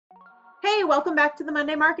Hey, welcome back to the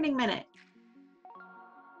Monday Marketing Minute.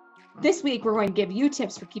 This week, we're going to give you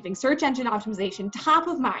tips for keeping search engine optimization top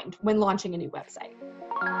of mind when launching a new website.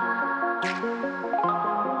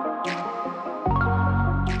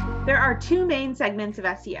 There are two main segments of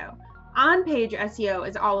SEO. On-page SEO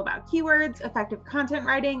is all about keywords, effective content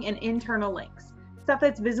writing, and internal links, stuff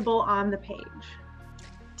that's visible on the page.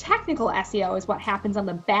 Technical SEO is what happens on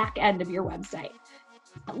the back end of your website,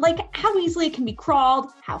 like how easily it can be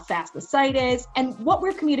crawled, how fast the site is, and what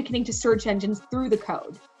we're communicating to search engines through the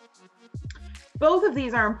code. Both of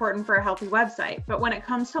these are important for a healthy website, but when it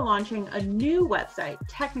comes to launching a new website,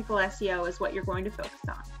 technical SEO is what you're going to focus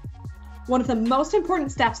on. One of the most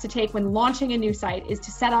important steps to take when launching a new site is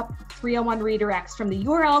to set up 301 redirects from the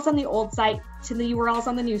URLs on the old site to the URLs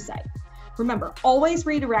on the new site. Remember, always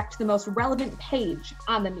redirect to the most relevant page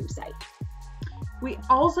on the new site. We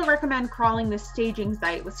also recommend crawling the staging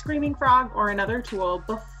site with Screaming Frog or another tool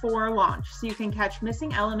before launch so you can catch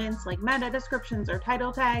missing elements like meta descriptions or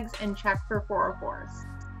title tags and check for 404s.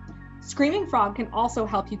 Screaming Frog can also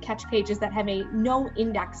help you catch pages that have a no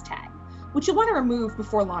index tag, which you'll want to remove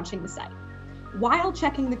before launching the site. While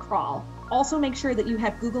checking the crawl, also make sure that you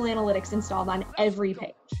have Google Analytics installed on every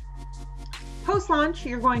page. Post-launch,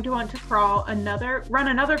 you're going to want to run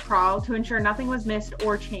another crawl to ensure nothing was missed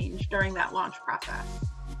or changed during that launch process.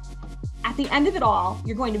 At the end of it all,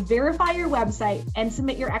 you're going to verify your website and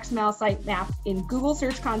submit your XML sitemap in Google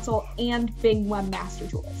Search Console and Bing Webmaster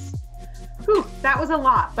Tools. Whew, that was a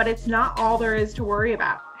lot, but it's not all there is to worry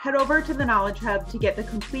about. Head over to the Knowledge Hub to get the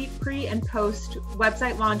complete pre and post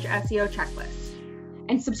website launch SEO checklist.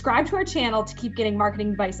 And subscribe to our channel to keep getting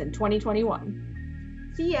marketing advice in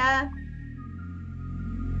 2021. See ya!